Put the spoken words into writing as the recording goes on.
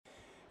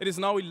It is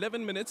now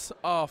 11 minutes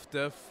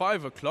after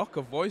 5 o'clock,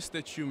 a voice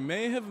that you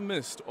may have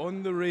missed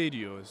on the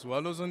radio as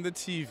well as on the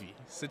TV.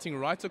 Sitting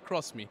right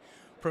across me,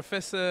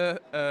 Professor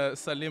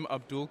Salim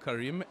Abdool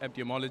Karim,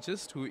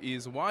 epidemiologist, who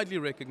is widely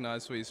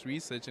recognized for his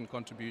research and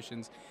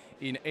contributions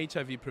in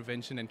HIV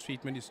prevention and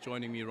treatment, is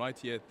joining me right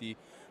here at the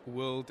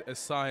World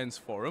Science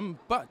Forum.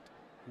 But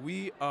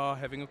we are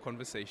having a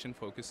conversation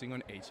focusing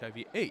on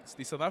HIV/AIDS.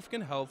 The South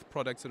African Health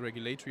Products and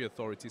Regulatory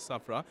Authority,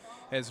 Sahpra,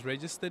 has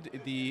registered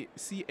the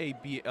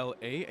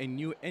CABLA, a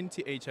new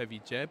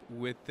anti-HIV jab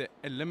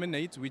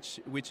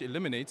which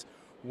eliminates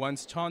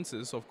one's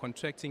chances of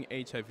contracting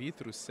HIV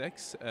through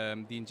sex.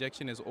 The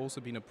injection has also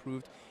been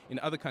approved in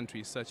other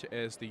countries such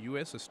as the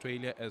US,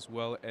 Australia, as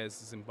well as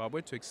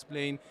Zimbabwe. To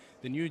explain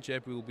the new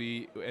jab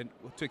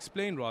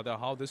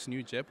how this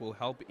new jab will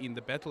help in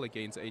the battle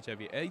against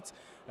HIV/AIDS,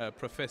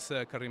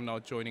 Professor Karim now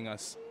joining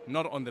us,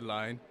 not on the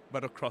line,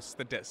 but across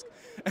the desk.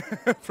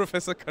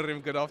 Professor Karim,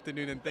 good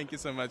afternoon, and thank you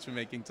so much for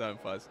making time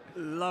for us.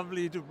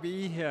 Lovely to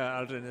be here,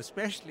 Aldrin,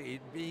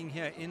 especially being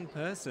here in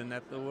person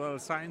at the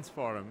World Science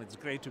Forum. It's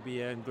great to be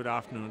here, and good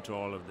afternoon to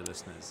all of the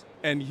listeners.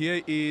 And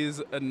here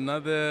is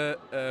another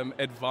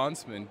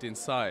advancement in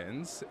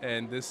science,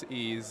 and this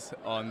is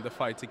on the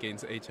fight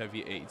against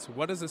HIV/AIDS.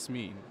 What does this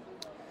mean?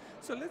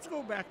 So let's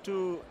go back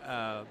to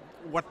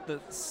what the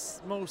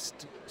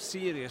most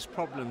serious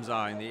problems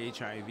are in the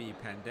HIV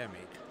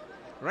pandemic.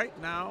 Right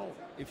now,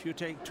 if you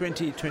take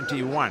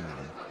 2021,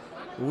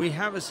 we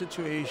have a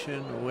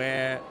situation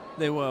where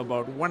there were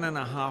about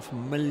 1.5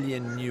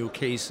 million new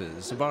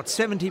cases. About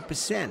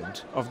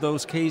 70% of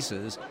those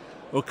cases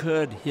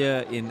occurred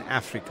here in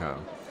Africa.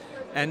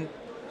 And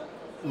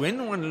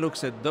when one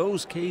looks at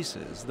those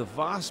cases, the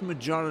vast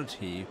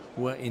majority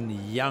were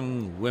in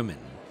young women.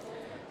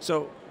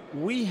 So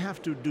we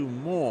have to do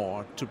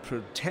more to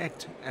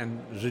protect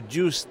and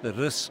reduce the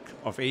risk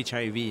of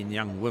HIV in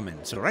young women.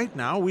 So right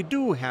now we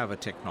do have a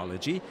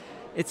technology.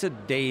 It's a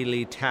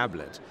daily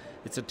tablet.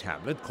 It's a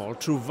tablet called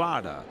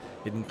Truvada.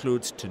 It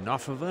includes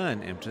tenofovir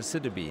and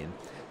emtricitabine.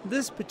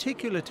 This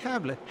particular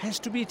tablet has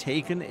to be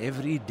taken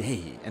every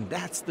day, and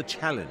that's the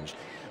challenge.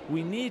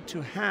 We need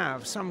to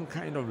have some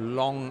kind of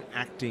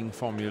long-acting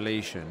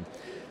formulation.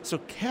 So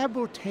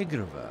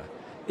cabotegravir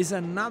is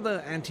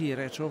another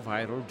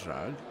antiretroviral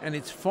drug, and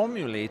it's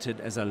formulated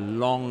as a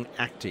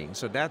long-acting.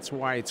 So that's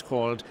why it's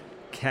called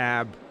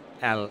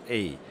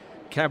CAB-LA,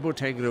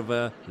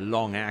 cabotegravir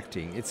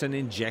long-acting. It's an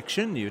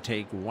injection you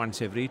take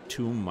once every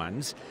 2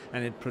 months,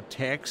 and it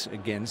protects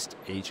against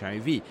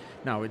HIV.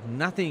 Now,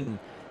 nothing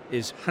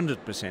is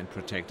 100%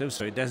 protective,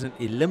 so it doesn't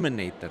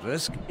eliminate the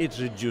risk. It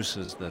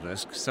reduces the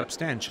risk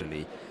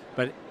substantially,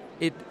 but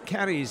it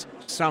carries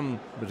some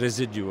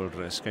residual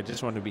risk. I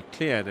just want to be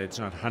clear that it's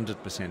not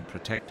 100%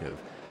 protective.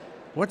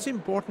 What's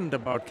important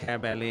about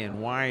CAB-LA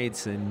and why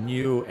it's a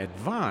new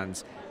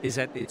advance is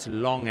that it's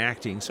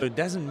long-acting. So it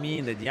doesn't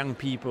mean that young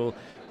people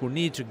who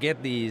need to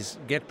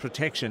get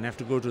protection have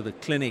to go to the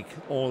clinic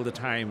all the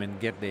time and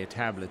get their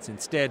tablets.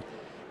 Instead,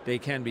 they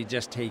can be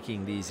just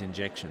taking these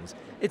injections.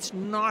 It's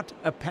not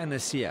a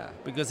panacea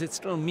because it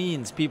still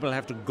means people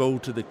have to go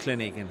to the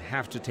clinic and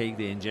have to take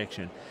the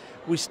injection.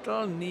 We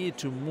still need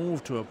to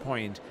move to a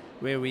point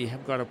where we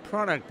have got a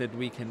product that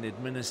we can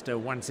administer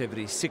once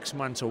every 6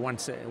 months or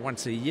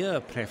once a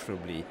year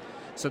preferably,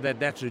 so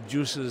that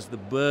reduces the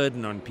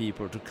burden on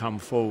people to come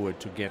forward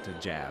to get a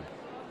jab.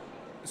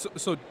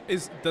 So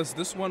does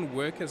this one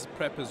work as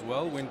PrEP as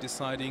well when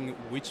deciding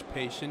which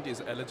patient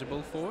is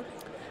eligible for it?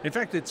 In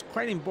fact, it's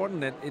quite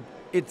important that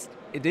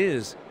it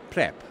is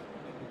PrEP.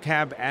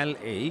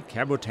 CAB-LA,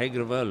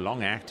 cabotegravir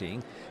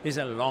long-acting, is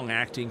a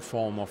long-acting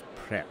form of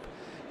PrEP.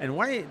 And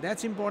why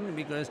that's important?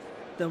 Because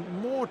the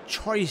more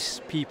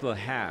choice people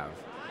have,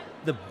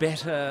 the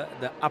better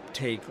the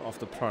uptake of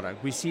the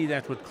product. We see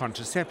that with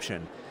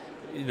contraception.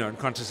 You know, in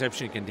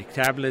contraception you can take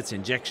tablets,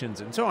 injections,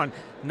 and so on.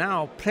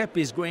 Now PrEP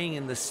is going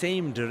in the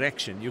same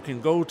direction. You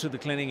can go to the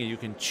clinic and you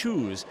can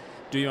choose,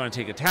 do you want to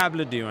take a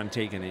tablet, do you want to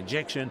take an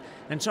injection,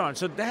 and so on.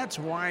 So that's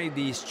why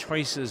these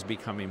choices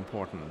become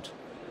important.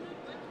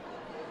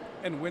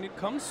 And when it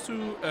comes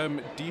to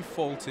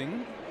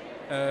defaulting,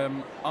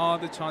 are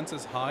the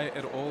chances high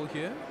at all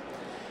here?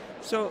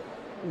 So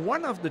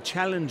one of the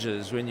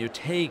challenges when you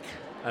take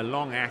a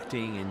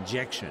long-acting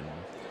injection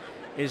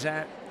is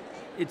that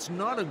it's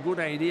not a good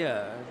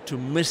idea to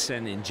miss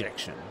an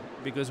injection,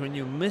 because when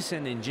you miss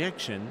an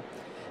injection,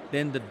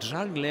 then the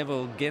drug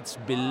level gets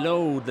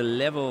below the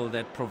level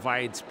that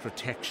provides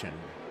protection.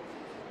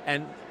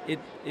 And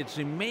it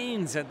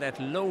remains at that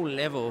low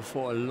level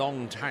for a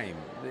long time.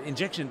 The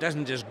injection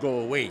doesn't just go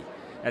away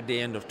at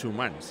the end of 2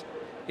 months.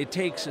 It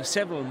takes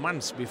several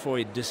months before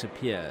it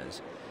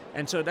disappears.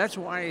 And so that's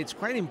why it's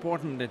quite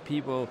important that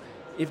people,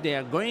 if they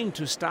are going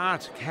to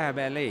start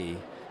CAB-LA,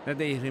 that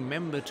they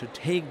remember to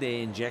take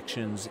their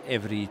injections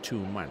every 2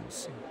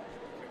 months.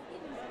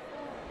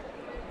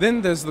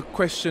 Then there's the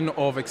question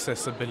of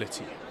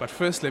accessibility. But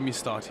first, let me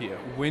start here.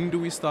 When do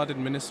we start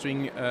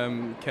administering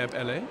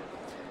CAB-LA?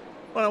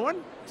 Well, I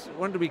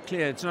want to be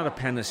clear, it's not a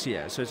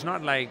panacea. So it's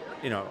not like,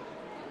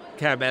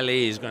 Cab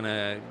LA is going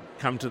to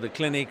come to the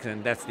clinic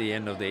and that's the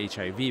end of the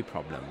HIV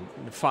problem.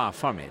 Far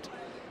from it.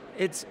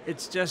 It's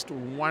just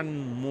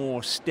one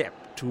more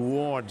step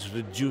towards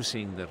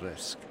reducing the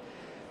risk.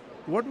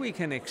 What we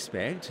can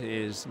expect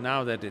is,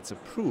 now that it's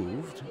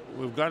approved,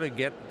 we've got to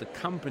get the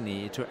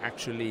company to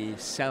actually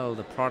sell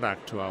the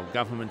product to our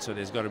government, so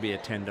there's got to be a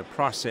tender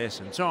process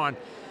and so on,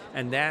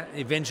 and that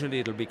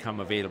eventually it'll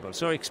become available.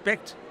 So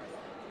expect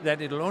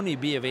that it'll only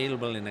be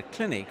available in a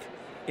clinic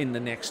in the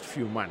next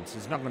few months.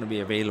 It's not going to be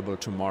available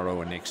tomorrow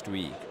or next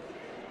week.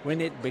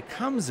 When it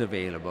becomes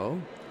available,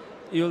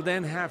 you'll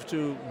then have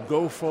to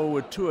go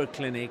forward to a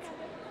clinic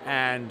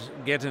and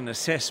get an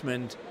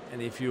assessment,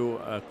 and if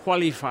you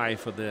qualify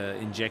for the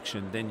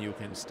injection, then you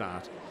can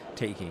start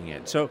taking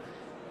it. So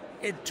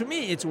to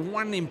me, it's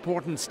one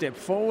important step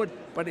forward,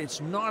 but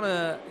it's not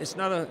a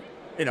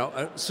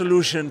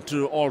solution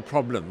to all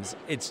problems.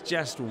 It's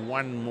just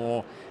one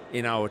more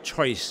in our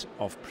choice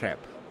of PrEP.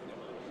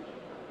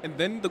 And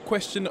then the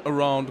question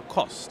around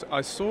cost.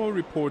 I saw a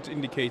report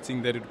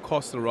indicating that it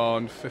costs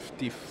around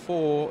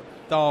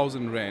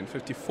 54,000 Rand,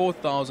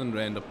 54,000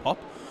 Rand a pop.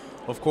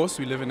 Of course,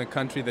 we live in a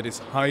country that is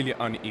highly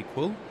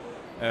unequal,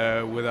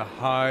 with a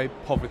high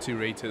poverty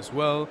rate as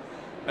well.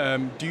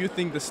 Do you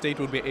think the state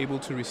will be able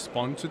to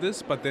respond to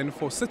this? But then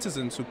for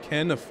citizens who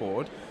can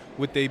afford,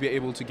 would they be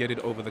able to get it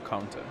over the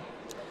counter?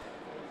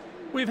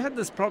 We've had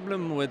this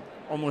problem with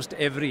almost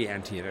every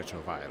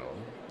antiretroviral.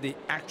 The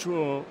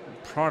actual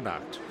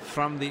product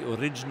from the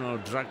original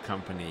drug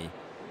company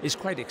is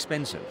quite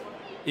expensive.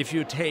 If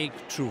you take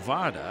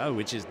Truvada,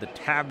 which is the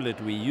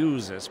tablet we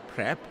use as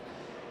PrEP,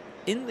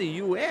 in the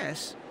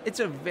US,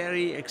 it's a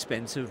very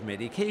expensive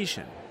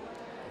medication.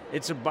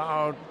 It's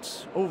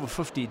about over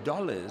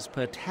 $50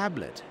 per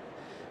tablet.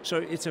 So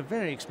it's a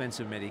very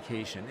expensive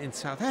medication. In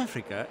South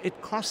Africa,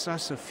 it costs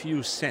us a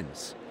few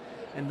cents.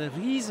 And the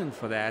reason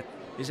for that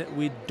is that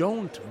we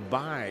don't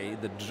buy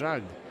the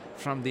drug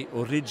from the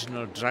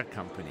original drug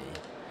company.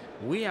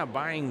 We are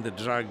buying the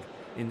drug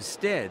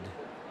instead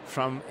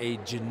from a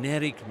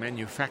generic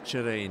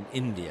manufacturer in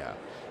India.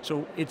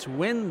 So it's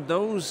when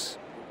those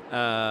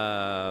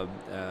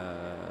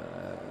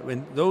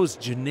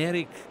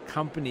generic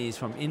companies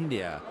from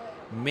India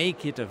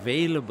make it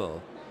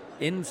available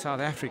in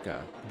South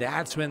Africa,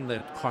 that's when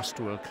the cost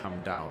will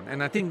come down.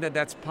 And I think that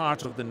that's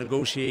part of the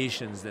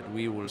negotiations that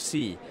we will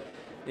see.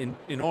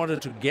 In order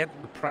to get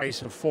the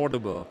price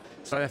affordable,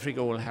 South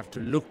Africa will have to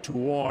look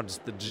towards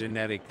the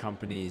generic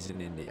companies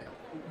in India.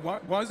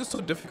 Why is it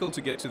so difficult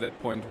to get to that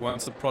point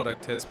once the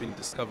product has been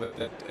discovered,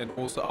 and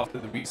also after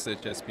the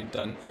research has been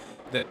done,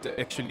 that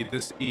actually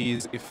this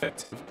is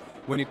effective?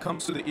 When it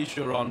comes to the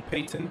issue around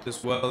patent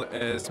as well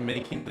as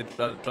making the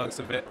drugs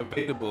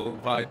available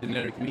via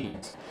generic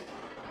means.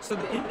 So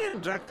the Indian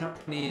drug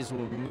companies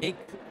will make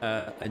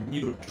a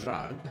new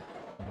drug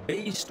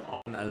based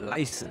on a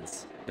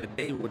license that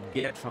they would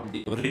get from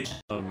the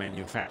original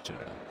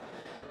manufacturer.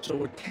 So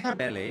with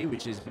Cab LA,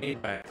 which is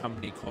made by a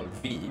company called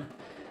Vive,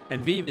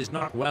 and Vive is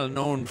not well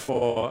known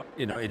for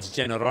its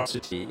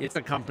generosity. It's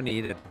a company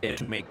that's there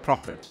to make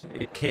profit.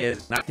 It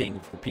cares nothing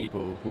for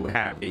people who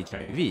have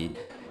HIV.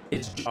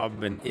 Its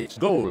job and its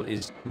goal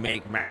is to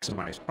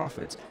maximize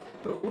profits.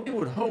 But we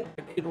would hope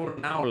that it will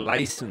now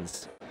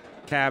license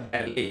Cab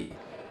LA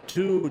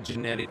to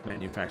generic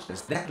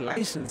manufacturers. That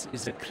license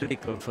is a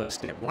critical first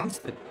step. Once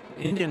the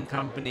Indian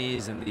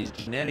companies and these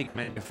generic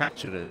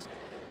manufacturers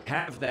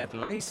have that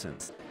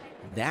license,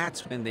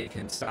 that's when they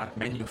can start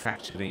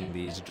manufacturing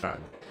these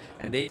drugs.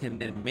 And they can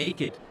then make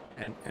it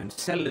and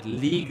sell it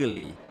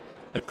legally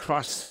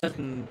across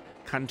certain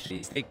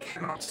countries. They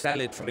cannot sell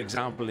it, for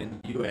example, in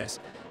the US.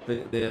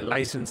 The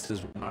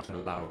licenses will not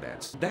allow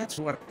that. So that's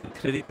what the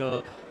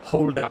critical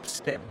hold-up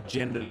step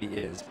generally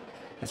is.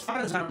 As far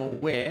as I'm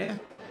aware,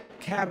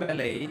 Cab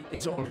LA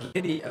is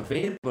already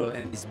available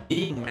and is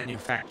being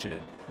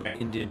manufactured by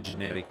Indian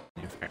generic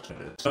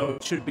manufacturers. So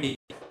it should be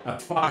a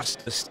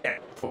faster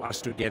step for us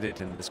to get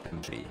it in this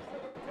country.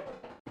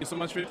 Thank you so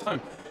much for your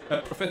time.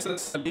 Professor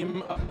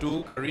Salim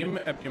Abdool Karim,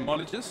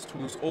 epidemiologist,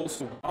 who's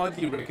also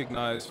widely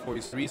recognized for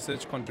his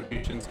research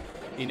contributions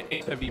in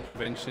HIV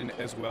prevention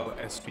as well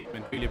as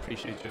treatment. Really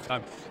appreciate your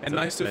time. And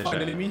nice to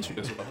finally meet you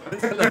as well.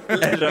 It's a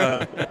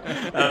pleasure.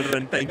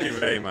 Alvin, thank you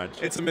very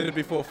much. It's a minute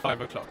before 5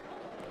 o'clock.